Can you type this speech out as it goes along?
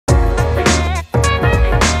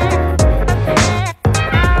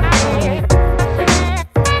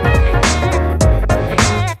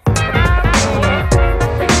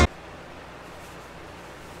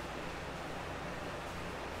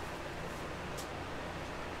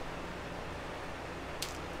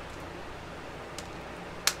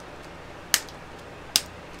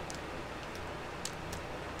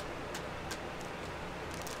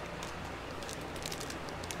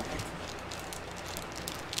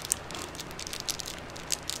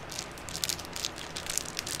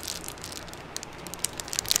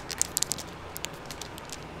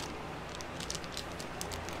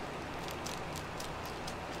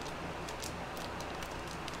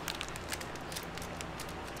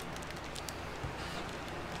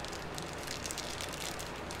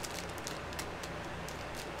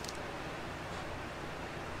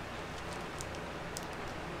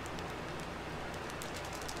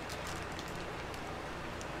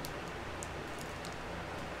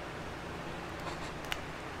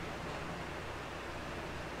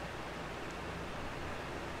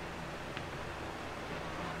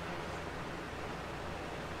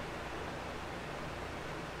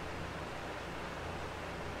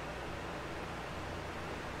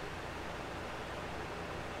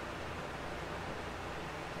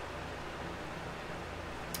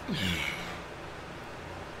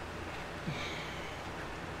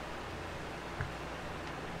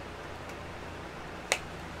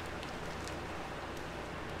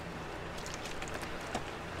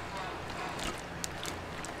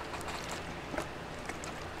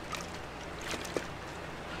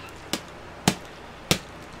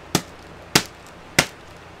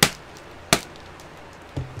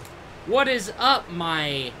What is up,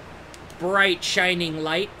 my bright shining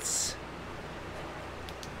lights?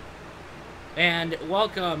 And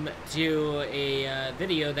welcome to a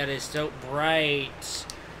video that is so bright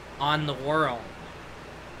on the world.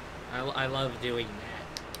 I love doing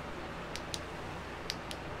that.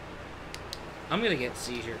 I'm gonna get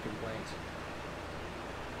seizure complaints.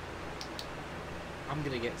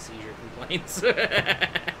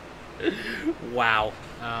 Wow.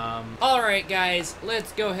 Alright guys,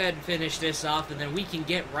 let's go ahead and finish this off, and then we can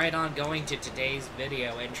get right on going to today's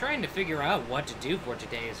video and trying to figure out what to do for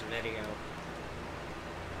today's video.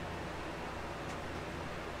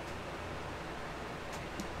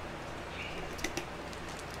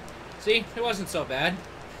 See? It wasn't so bad.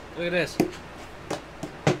 Look at this.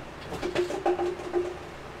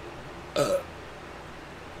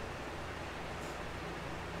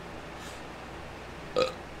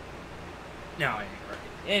 No, it ain't right.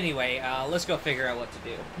 Anyway, let's go figure out what to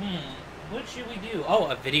do. What should we do?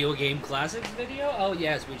 Oh, a video game classics video? Oh,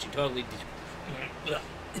 yes, we should totally do...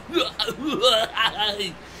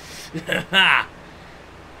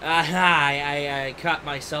 I caught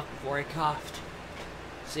myself before I coughed.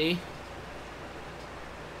 See?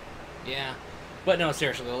 Yeah. But no,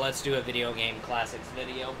 seriously, let's do a video game classics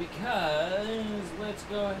video, because let's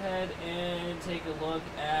go ahead and take a look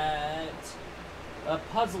at a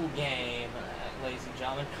puzzle game, ladies and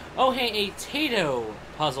gentlemen. Oh, hey, a Taito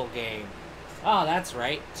puzzle game. Oh, that's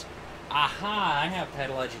right. Aha, I have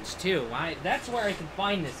Taito Legends 2. That's where I can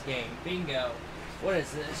find this game. Bingo. What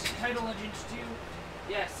is this? Taito Legends 2?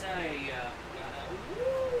 Yes,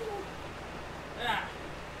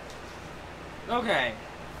 Okay.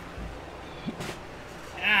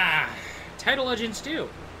 Taito Legends 2.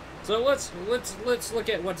 So let's look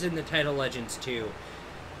at what's in the Taito Legends 2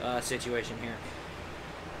 situation here.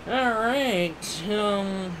 Alright,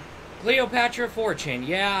 Cleopatra fortune.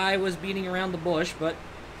 Yeah, I was beating around the bush, but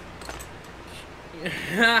you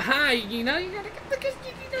know you gotta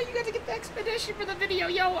get the expedition for the video,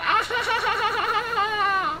 yo.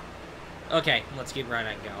 Okay, let's keep right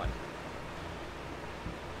on going.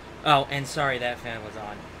 Oh, and sorry that fan was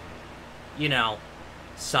on. You know,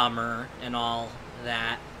 summer and all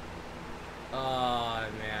that. Oh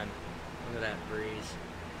man, look at that breeze.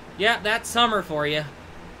 Yeah, that's summer for you.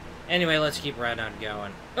 Anyway, let's keep right on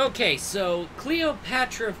going. Okay, so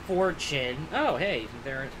Cleopatra fortune. Oh, hey,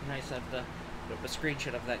 there's nice to have a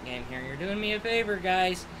screenshot of that game here. You're doing me a favor,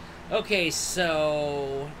 guys. Okay,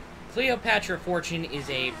 so Cleopatra fortune is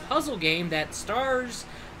a puzzle game that stars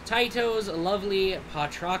Taito's lovely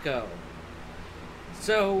Patraco.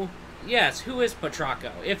 So, yes, who is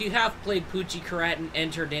Patraco? If you have played Pucci Karat and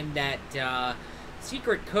entered in that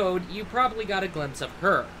secret code, you probably got a glimpse of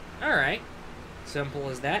her. Alright, simple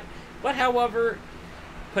as that. But however,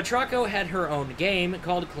 Patraco had her own game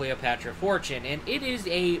called Cleopatra Fortune, and it is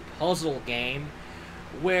a puzzle game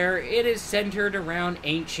where it is centered around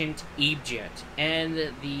ancient Egypt.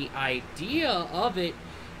 And the idea of it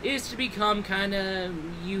is to become kind of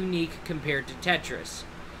unique compared to Tetris.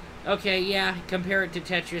 Okay, yeah, compare it to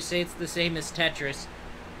Tetris, say it's the same as Tetris,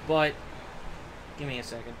 but... Give me a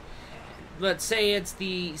second. Let's say it's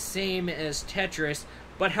the same as Tetris,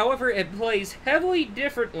 but however, it plays heavily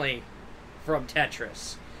differently from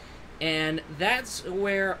Tetris. And that's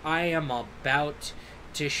where I am about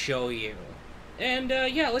to show you. And,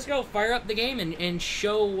 yeah, let's go fire up the game and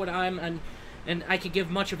show what I'm... And I could give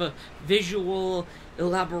much of a visual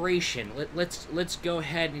elaboration. Let's go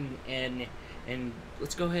ahead and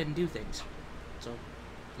let's go ahead and do things. So,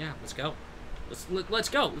 yeah, let's go. Let's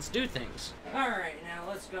go. Let's do things. All right, now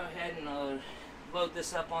let's go ahead and load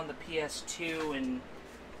this up on the PS2 and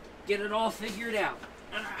get it all figured out.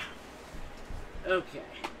 Okay.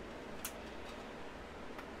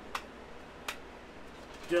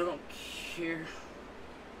 Don't care.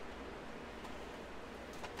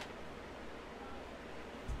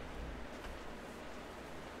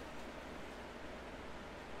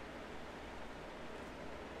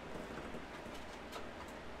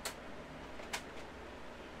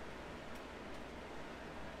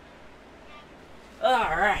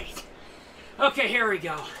 Alright. Okay, here we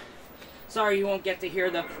go. Sorry you won't get to hear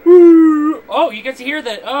the... Oh, you get to hear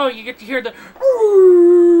the... Oh, you get to hear the...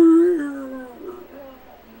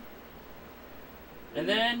 And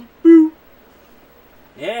then...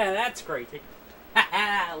 Yeah, that's crazy.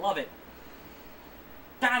 I love it.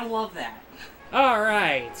 Gotta love that.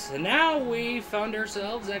 Alright, so now we found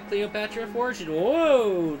ourselves at Cleopatra Fortune.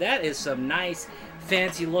 Whoa, that is some nice,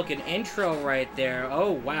 fancy-looking intro right there.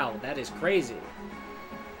 Oh, wow, that is crazy.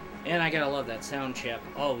 And I gotta love that sound chip.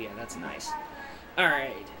 Oh, yeah, that's nice.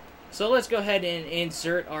 Alright. So let's go ahead and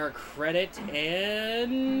insert our credit,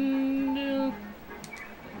 and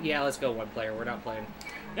yeah, let's go one player. We're not playing.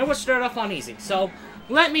 And we'll start off on easy. So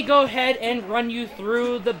let me go ahead and run you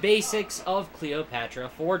through the basics of Cleopatra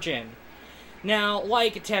Fortune. Now,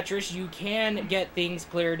 like Tetris, you can get things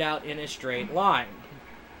cleared out in a straight line.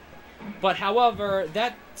 But however,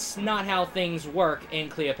 that's not how things work in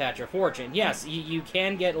Cleopatra Fortune. Yes, you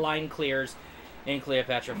can get line clears in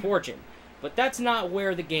Cleopatra Fortune. But that's not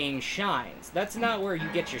where the game shines. That's not where you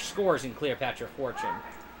get your scores in Cleopatra Fortune.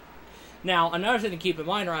 Now, another thing to keep in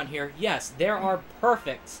mind around here, yes, there are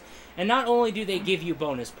perfects. And not only do they give you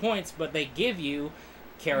bonus points, but they give you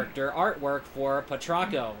character artwork for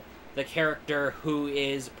Patraco, the character who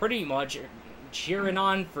is pretty much cheering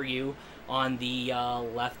on for you on the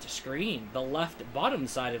left screen, the left bottom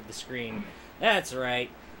side of the screen. That's right.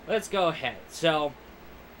 Let's go ahead. So,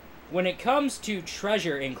 when it comes to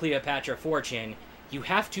treasure in Cleopatra Fortune, you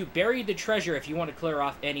have to bury the treasure if you want to clear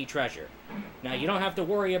off any treasure. Now, you don't have to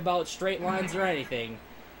worry about straight lines or anything,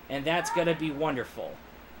 and that's going to be wonderful.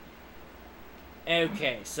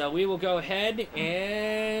 Okay, so we will go ahead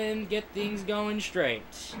and get things going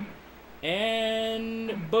straight.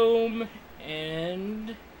 And boom,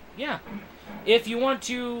 and yeah. If you want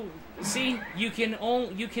to see, you can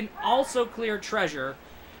also clear treasure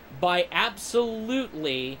by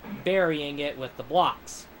absolutely burying it with the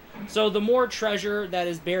blocks. So the more treasure that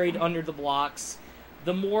is buried under the blocks,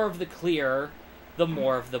 the more of the clear, the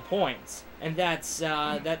more of the points. And that's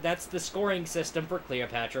the scoring system for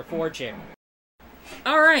Cleopatra Fortune.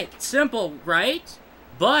 Alright, simple, right?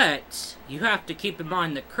 But you have to keep in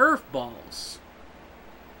mind the curveballs.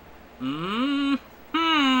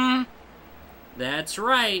 That's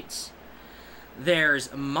right.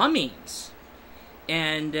 There's mummies.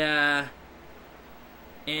 And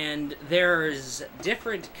there's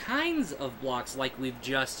different kinds of blocks like we've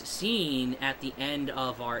just seen at the end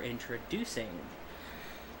of our introducing.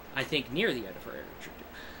 I think near the end of our introducing.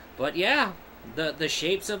 But yeah, the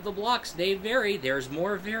shapes of the blocks, they vary. There's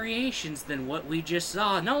more variations than what we just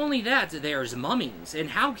saw. Not only that, there's mummies.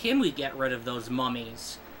 And how can we get rid of those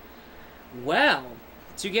mummies? Well,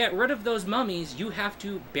 to get rid of those mummies, you have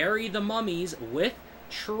to bury the mummies with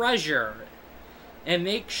treasure. And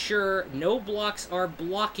make sure no blocks are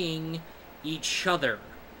blocking each other.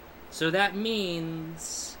 So that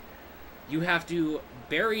means you have to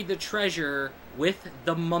bury the treasure with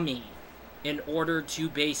the mummy in order to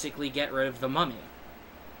basically get rid of the mummy.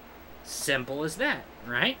 Simple as that,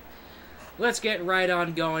 right? Let's get right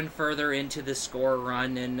on going further into the score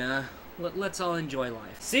run, and let's all enjoy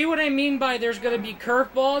life. See what I mean by there's gonna be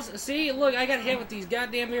curveballs? See, look, I got hit with these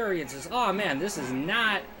goddamn variances. Oh man, this is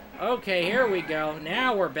not... Okay, here we go.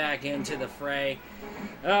 Now we're back into the fray.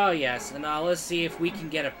 Oh, yes. And now let's see if we can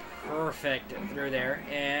get a perfect through there.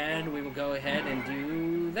 And we will go ahead and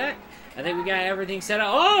do that. I think we got everything set up.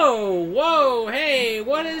 Oh! Whoa! Hey!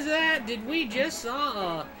 What is that? Did we just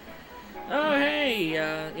saw? Oh, hey.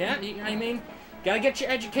 Yeah, I mean, gotta get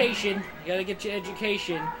your education. You gotta get your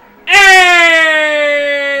education. Hey!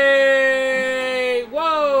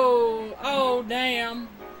 Whoa! Oh, damn.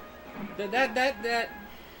 That...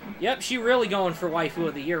 Yep, she really going for waifu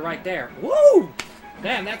of the year right there. Woo!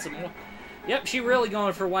 Damn, that's a... Yep, she really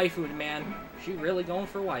going for waifu, man. She really going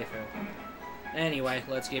for waifu. Anyway,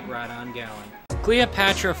 let's get right on going.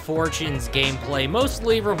 Cleopatra Fortune's gameplay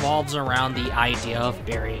mostly revolves around the idea of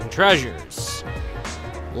burying treasures.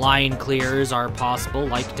 Line clears are possible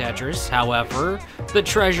like Tetris, however, the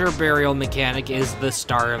treasure burial mechanic is the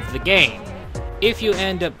star of the game. If you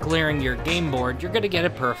end up clearing your game board, you're going to get a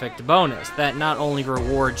perfect bonus that not only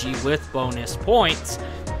rewards you with bonus points,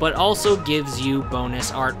 but also gives you bonus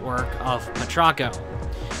artwork of Patraco.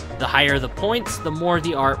 The higher the points, the more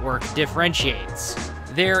the artwork differentiates.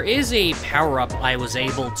 There is a power-up I was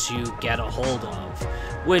able to get a hold of,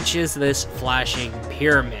 which is this flashing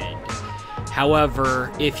pyramid.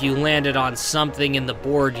 However, if you landed on something in the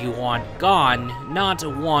board you want gone, not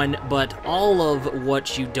one, but all of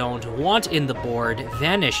what you don't want in the board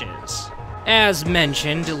vanishes. As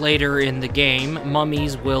mentioned later in the game,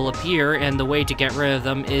 mummies will appear, and the way to get rid of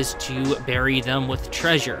them is to bury them with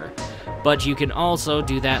treasure. But you can also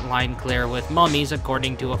do that line clear with mummies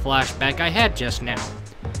according to a flashback I had just now.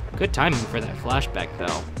 Good timing for that flashback,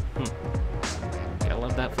 though. Gotta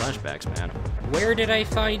love that flashbacks, man. Where did I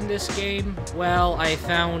find this game? Well, I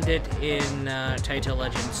found it in Taito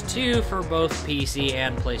Legends 2 for both PC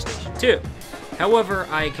and PlayStation 2. However,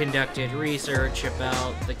 I conducted research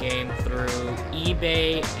about the game through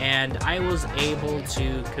eBay, and I was able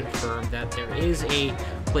to confirm that there is a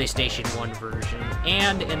PlayStation 1 version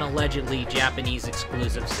and an allegedly Japanese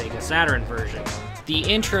exclusive Sega Saturn version. The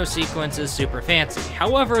intro sequence is super fancy.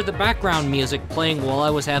 However, the background music playing while I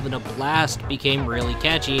was having a blast became really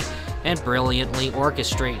catchy and brilliantly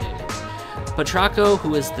orchestrated. Patraco,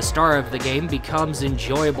 who is the star of the game, becomes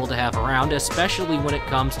enjoyable to have around, especially when it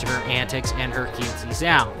comes to her antics and her cutesy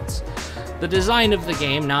sounds. The design of the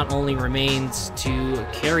game not only remains to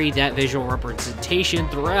carry that visual representation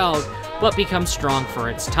throughout, but becomes strong for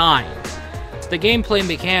its time. The gameplay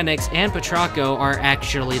mechanics and Patraco are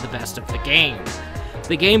actually the best of the game.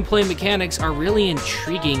 The gameplay mechanics are really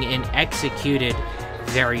intriguing and executed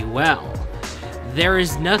very well. There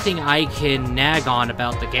is nothing I can nag on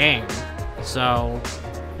about the game. So,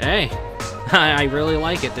 hey, I really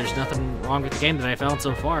like it. There's nothing wrong with the game that I found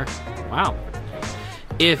so far. Wow.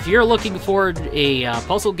 If you're looking for a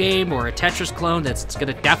puzzle game or a Tetris clone that's going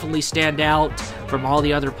to definitely stand out from all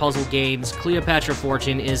the other puzzle games, Cleopatra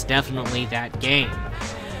Fortune is definitely that game.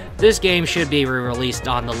 This game should be re-released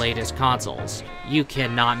on the latest consoles. You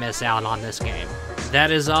cannot miss out on this game. That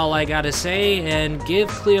is all I gotta say, and give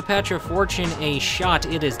Cleopatra Fortune a shot.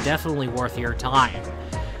 It is definitely worth your time.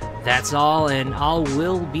 That's all, and I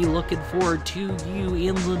will be looking forward to you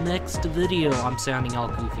in the next video. I'm sounding all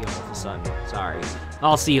goofy all of a sudden. Sorry.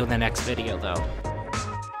 I'll see you in the next video, though.